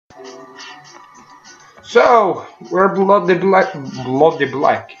So, we're bloody black,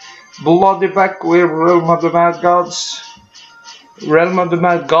 bloody back with Realm of the Mad Gods. Realm of the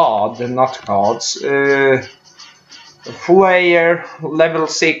Mad God, not gods. Player, level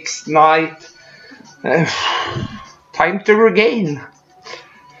 6, knight. Time to regain.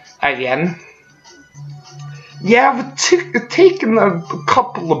 Again. Yeah, I've taken a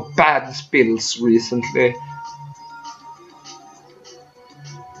couple of bad spills recently.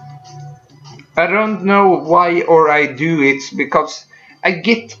 I don't know why or I do it, because I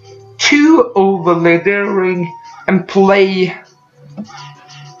get too overly daring and play.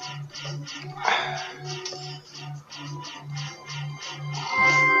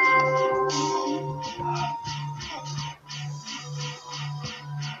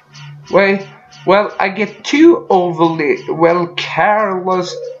 Well, I get too overly,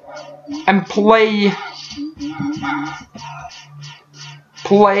 careless and play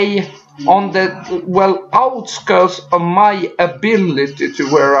on the, outskirts of my ability to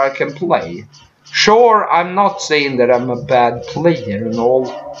where I can play. Sure, I'm not saying that I'm a bad player and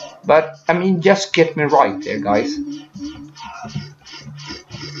all, but I mean, just get me right there, guys.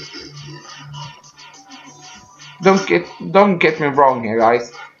 Don't get me wrong here,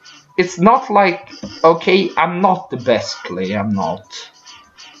 guys. It's not like, okay, I'm not the best player, I'm not.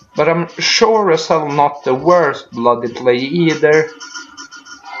 But I'm sure as hell not the worst bloody player either.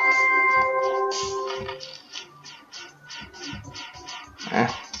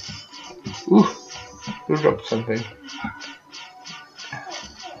 Ooh, who dropped something?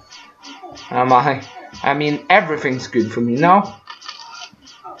 I mean, everything's good for me now.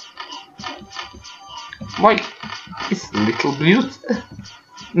 Why, it's little beauty.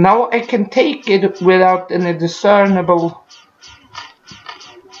 Now I can take it without any discernible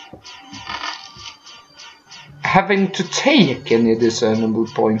having to take any discernible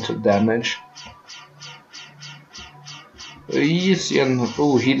point of damage. Easy and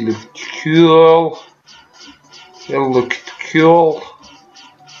oh, he looked cool. He looked cool.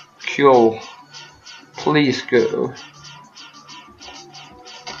 Cool. Please go.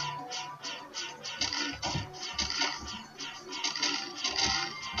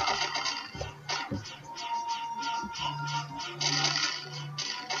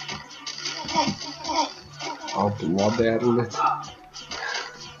 Oh, bloody hell.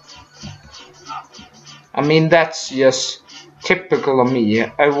 I mean, that's just typical of me.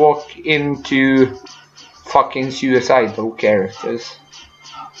 I walk into fucking suicidal characters.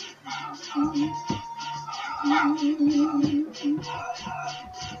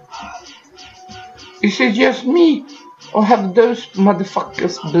 Is it just me, or have those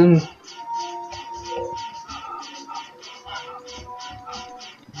motherfuckers been...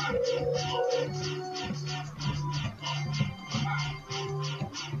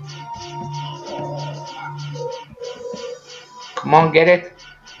 Come on, get it?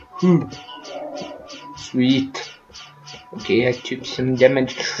 Sweet. Okay, I took some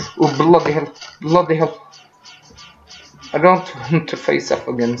damage. Oh, bloody hell. Bloody hell. I don't want to face up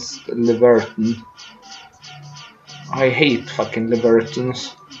against Leverton. I hate fucking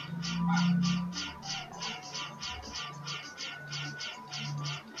Levertons.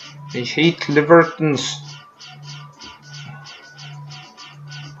 I hate Levertons.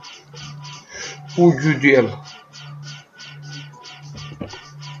 Oh, UDL.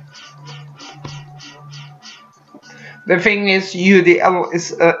 The thing is, UDL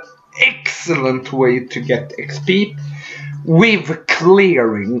is an excellent way to get XP with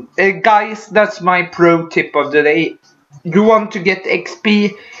clearing. Guys, that's my pro tip of the day. You want to get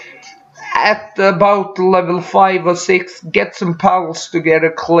XP at about level 5 or 6, get some pals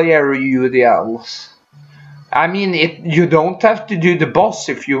together, clear UDLs. I mean, you don't have to do the boss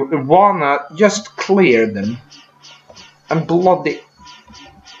if you wanna, just clear them. And bloody...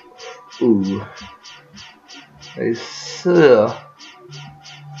 Ooh. I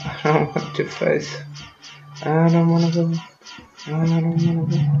don't want to face. I don't wanna go. I don't wanna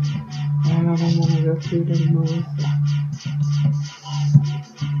go. I don't wanna go through the north.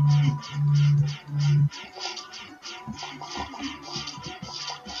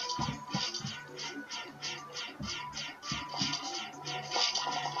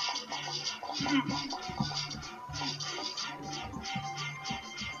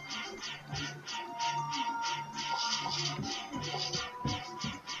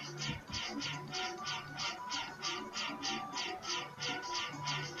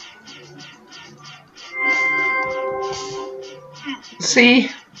 See?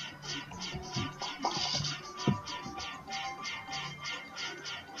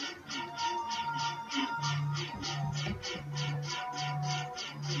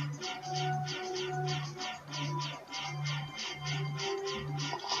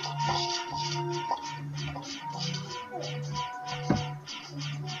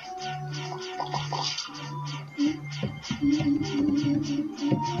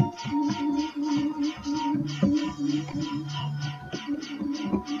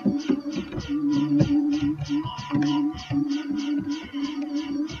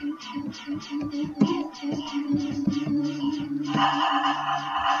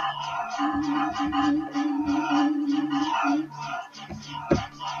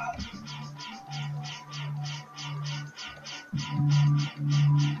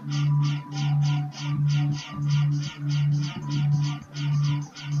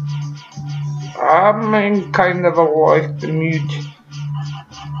 I'm in kind of a like the mood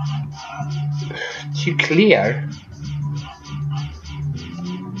to clear,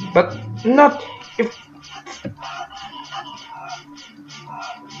 but not if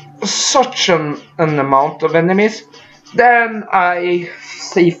such an amount of enemies. Then I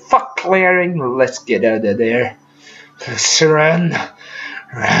say fuck clearing, let's get out of there. Let's run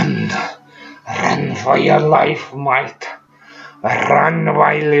for your life, mate. Run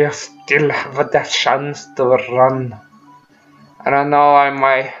while you still have the chance to run. I don't know why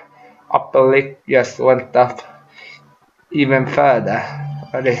my upper lip just went up even further,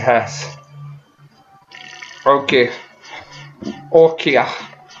 but it has. Okay,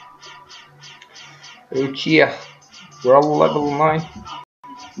 we're level 9.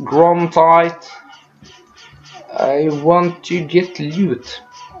 Grown tight. I want to get loot.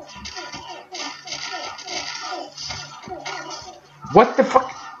 What the fuck?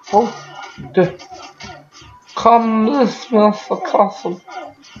 Oh, the come smell for castle.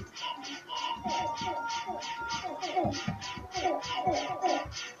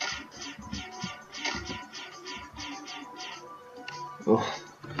 Oh.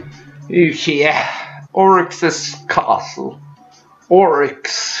 Yeah, Oryx's castle.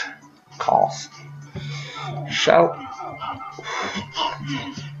 Oryx castle. Shall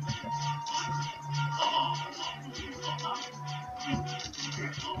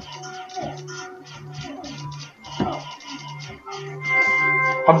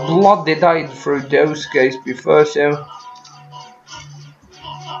I bloody died through those guys before, so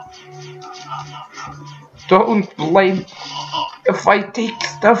don't blame if I take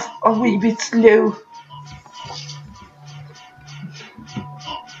stuff a wee bit slow.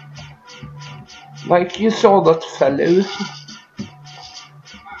 Like you saw that fellow.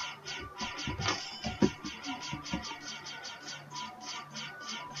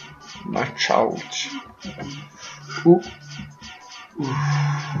 My child. Ooh.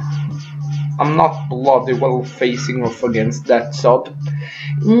 I'm not bloody well facing off against that sod.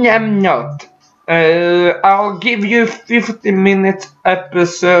 I'm not. I'll give you 50-minute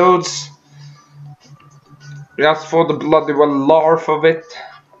episodes just for the bloody well laugh of it.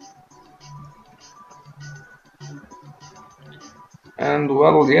 And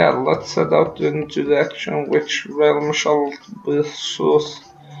well, yeah, let's head out into the action. Which realm shall be source?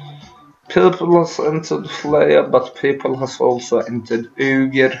 People has entered Flare, but people has also entered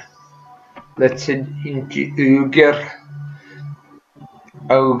Ogre. Let's head into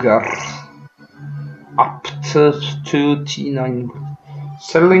Ogre. Up to T9.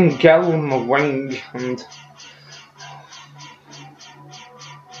 Selling Galm Wang and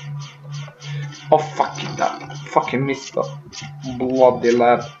oh fuck that fucking missed that bloody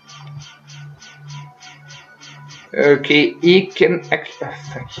lab. Okay, he can fuck.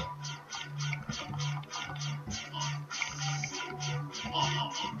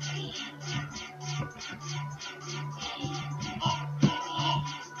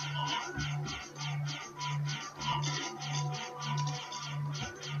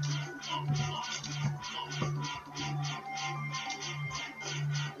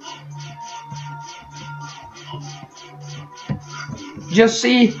 Just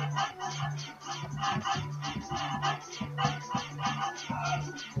see.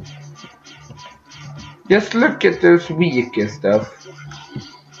 Just look at those weaker stuff.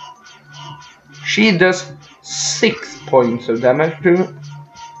 She does 6 points of damage to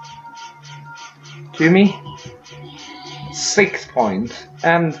me. 6 points.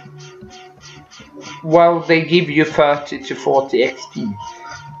 And well, they give you 30 to 40 XP.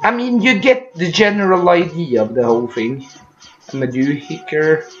 I mean, you get the general idea of the whole thing. Madu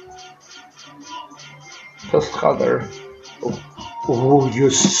Hicker plus other. Oh, you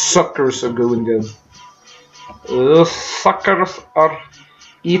suckers are going down. Those suckers are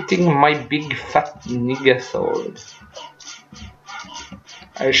eating my big fat nigga sword.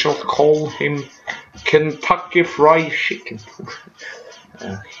 I shall call him Kentucky Fried Chicken.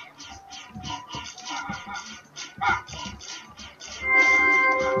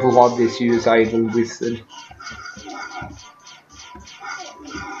 Bloody suicidal wizard.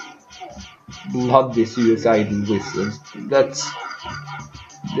 Bloody suicidal wizard. That's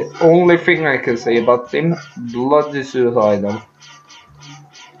the only thing I can say about him. Bloody suicidal.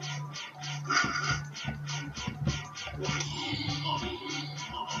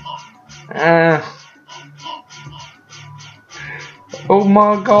 Oh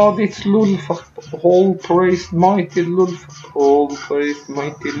my god, it's Lulfap. All praised mighty Lulfap. All praised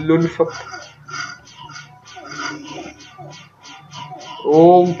mighty Lulfap.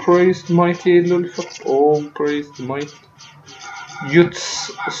 All praised mighty Lulfap. All praised mighty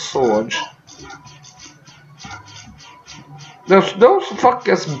Jut's sword. Those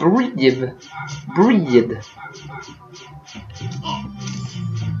fuckers breathe.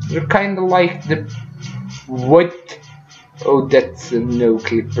 They're kinda like the... What? Oh, that's a no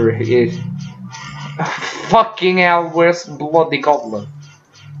clipper. Fucking hell, where's Bloody Goblin?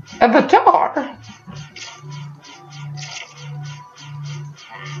 Avatar?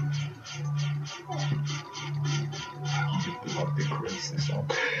 Bloody crazy song.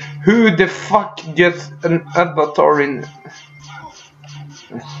 Who the fuck gets an avatar in...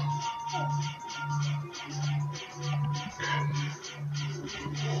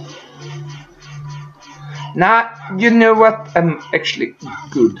 Nah, you know what? I'm actually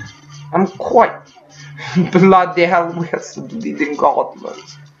good. I'm quite... Bloody hell, we have some bleeding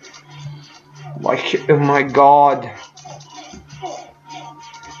goblins. Like, oh my god.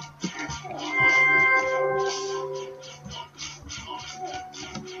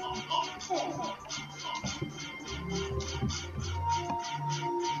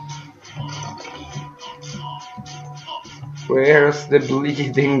 Where's the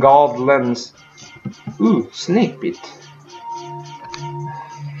bleeding goblins? Ooh, snake pit.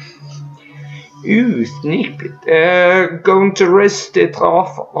 Ooh, snake pit. Going to rest it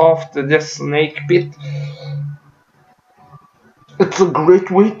off after the snake pit. It's a great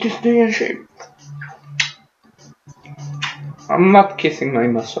way to stay in shape. I'm not kissing my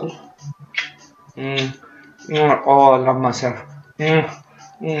muscle. Oh, I love myself.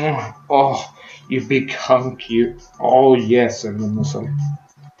 Oh, you big hunk, you. Oh, yes, I love myself.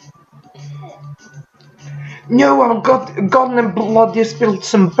 No, I've gone and bloody spilled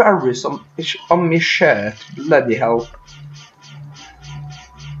some berries on my shirt. Bloody hell.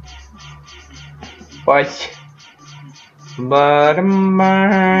 Bye. But I'm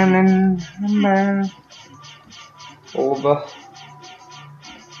burning, over.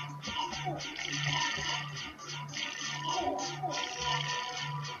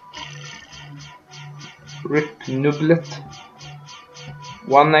 Rip Nublet.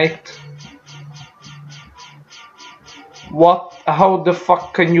 1-8. What? How the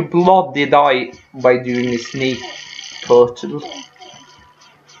fuck can you bloody die by doing a snake turtle?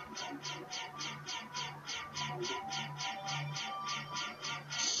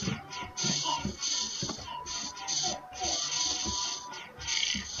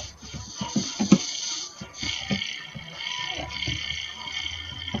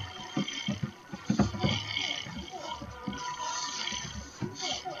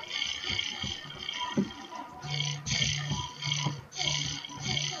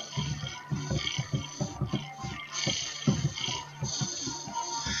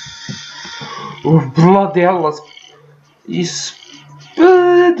 Oh, bloody hell, he's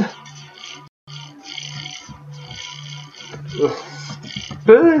bird.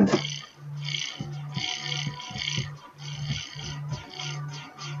 Bird.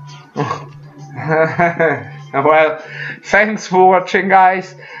 Well, thanks for watching,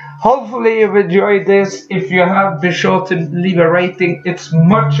 guys. Hopefully you've enjoyed this. If you have, be sure to leave a rating. It's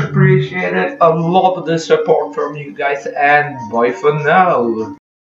much appreciated. I love the support from you guys, and bye for now.